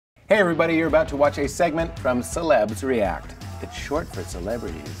Hey everybody, you're about to watch a segment from Celebs React. It's short for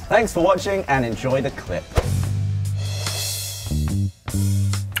celebrities. Thanks for watching and enjoy the clip.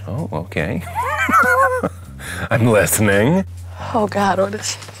 Oh, okay. I'm listening. Oh God, what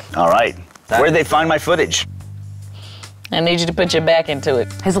is... All right, where'd they find my footage? I need you to put your back into it.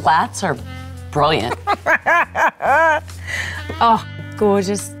 His lats are brilliant. Oh,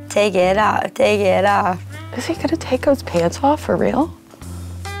 gorgeous. Take it off, take it off. Is he gonna take those pants off for real?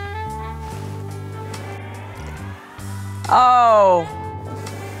 Oh.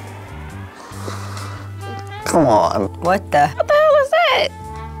 Come on. What the? What the hell is that?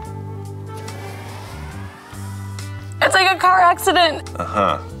 It's like a car accident.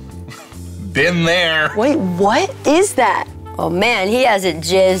 Uh-huh. Been there. Wait, what is that? Oh man, he hasn't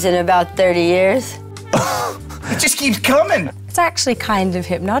jizzed in about 30 years. It just keeps coming. It's actually kind of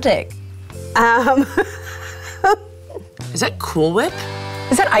hypnotic. Is that Cool Whip?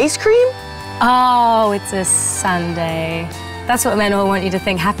 Is that ice cream? Oh, it's a sundae. That's what men all want you to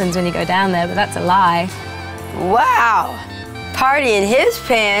think happens when you go down there, but that's a lie. Wow. Party in his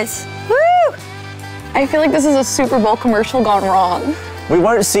pants. Woo! I feel like this is a Super Bowl commercial gone wrong. We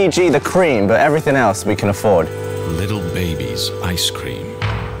won't CG the cream, but everything else we can afford. Little Baby's ice cream.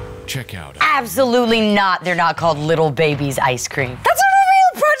 Check out. Absolutely not. They're not called Little Baby's ice cream. That's a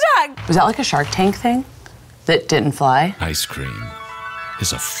real product! Was that like a Shark Tank thing that didn't fly? Ice cream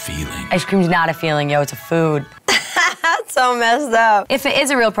is a feeling. Ice cream's not a feeling, yo. It's a food. That's so messed up. If it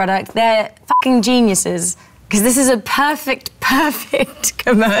is a real product, they're fucking geniuses. Because this is a perfect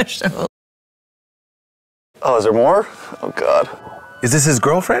commercial. Oh, is there more? Oh, God. Is this his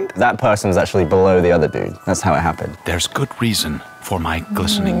girlfriend? That person's actually below the other dude. That's how it happened. There's good reason for my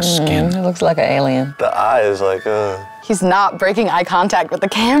glistening skin. It looks like an alien. The eye is like, He's not breaking eye contact with the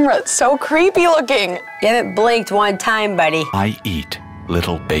camera. It's so creepy looking. You haven't blinked one time, buddy. I eat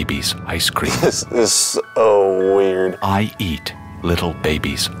Little Baby's ice cream. This is so weird. I eat Little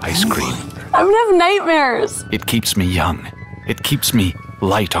Baby's ice cream. I'm gonna have nightmares. It keeps me young. It keeps me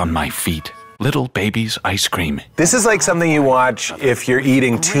light on my feet. Little Baby's ice cream. This is like something you watch if you're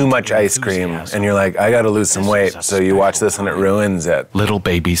eating too much ice cream and you're like, I gotta lose some weight, so you watch this and it ruins it. Little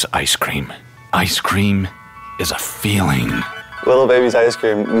Baby's ice cream. Ice cream is a feeling. Little Baby's ice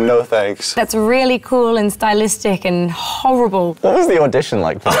cream, no thanks. That's really cool and stylistic and horrible. What was the audition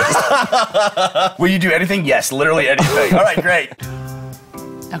like for this? Will you do anything? Yes, literally anything. All right, great.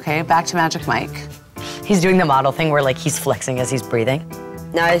 Okay, back to Magic Mike. He's doing the model thing where like he's flexing as he's breathing.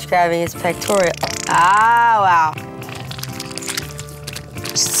 Now he's grabbing his pectoral. Ah, wow.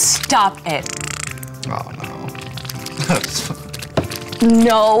 Stop it. Oh, no.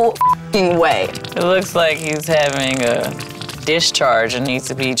 No f***ing way. It looks like he's having a discharge and needs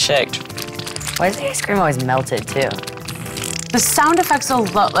to be checked. Why is the ice cream always melted too? The sound effects are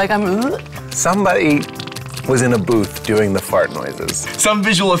like I'm. Somebody was in a booth doing the fart noises. Some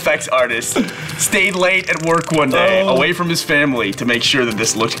visual effects artist stayed late at work one day, away from his family, to make sure that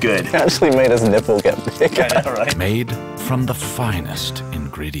this looked good. It actually made his nipple get bigger. I know, right? Made from the finest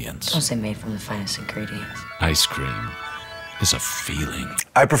ingredients. Don't say made from the finest ingredients. Ice cream is a feeling.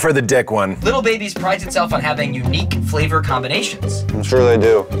 I prefer the dick one. Little Baby's prides itself on having unique flavor combinations. I'm sure they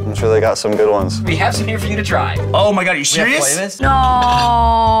do. I'm sure they got some good ones. We have some here for you to try. Oh my God, are you serious? No,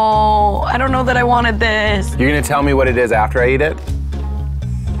 I don't know that I wanted this. You're gonna tell me what it is after I eat it?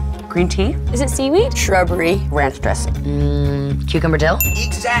 Green tea? Is it seaweed? Shrubbery. Ranch dressing. Cucumber dill?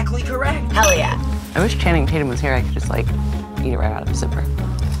 Exactly correct. Hell yeah. I wish Channing Tatum was here. I could just like eat it right out of the zipper.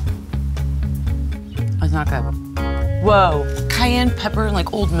 It's not good. Whoa. Cayenne pepper and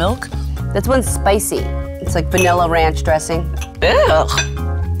like old milk? This one's spicy. It's like vanilla ranch dressing. Ugh.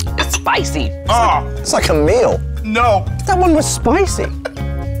 It's spicy. It's like a meal. No. That one was spicy.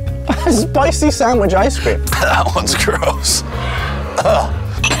 Spicy sandwich ice cream. That one's gross.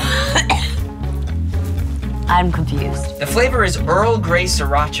 I'm confused. The flavor is Earl Grey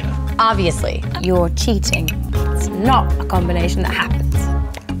Sriracha. Obviously. You're cheating. It's not a combination that happens.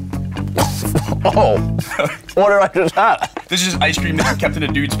 Oh, what did I just have? This is ice cream that kept in a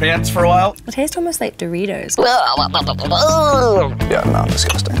dude's pants for a while. It tastes almost like Doritos. Yeah, no,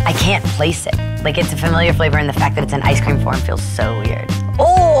 disgusting. I can't place it. Like it's a familiar flavor and the fact that it's in ice cream form feels so weird.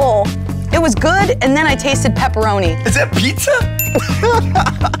 Oh, it was good, and then I tasted pepperoni. Is that pizza?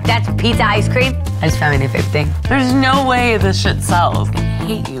 That's pizza ice cream? I just found my new favorite thing. There's no way this shit sells. I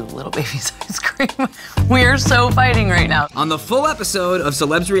hate you, Little Baby's ice cream. We are so fighting right now. On the full episode of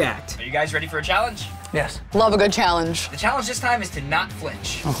Celebs React. Are you guys ready for a challenge? Yes. Love a good challenge. The challenge this time is to not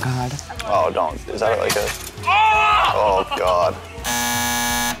flinch. Oh God. Oh, don't. Is that like a... Oh, God.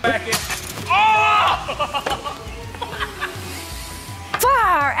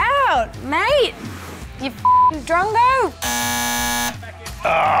 Far out! right! You f***ing drongo!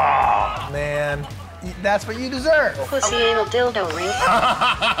 Oh, man. That's what you deserve. Pussy anal dildo ring.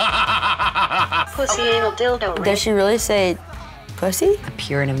 Pussy anal dildo ring. Does she really say pussy?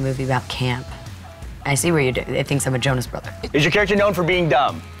 Appear in a movie about camp. I see where you do. It thinks I'm a Jonas brother. Is your character known for being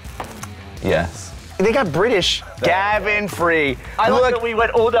dumb? Yes. They got British. Gavin Free. I like that we went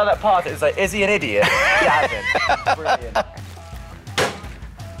all down that path. It's like, is he an idiot? Gavin. Brilliant.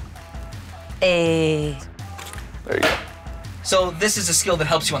 Hey. There you go. So this is a skill that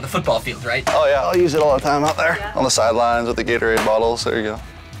helps you on the football field, right? Oh yeah, I'll use it all the time out there. On the sidelines with the Gatorade bottles. There you go.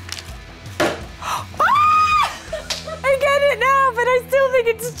 I get it now, but I still think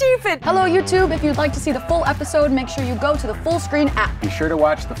it's stupid. Hello, YouTube. If you'd like to see the full episode, make sure you go to the Fullscreen app. Be sure to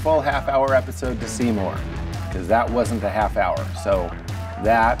watch the full half-hour episode to see more, because that wasn't a half hour. So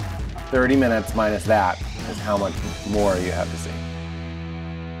that 30 minutes minus that is how much more you have to see.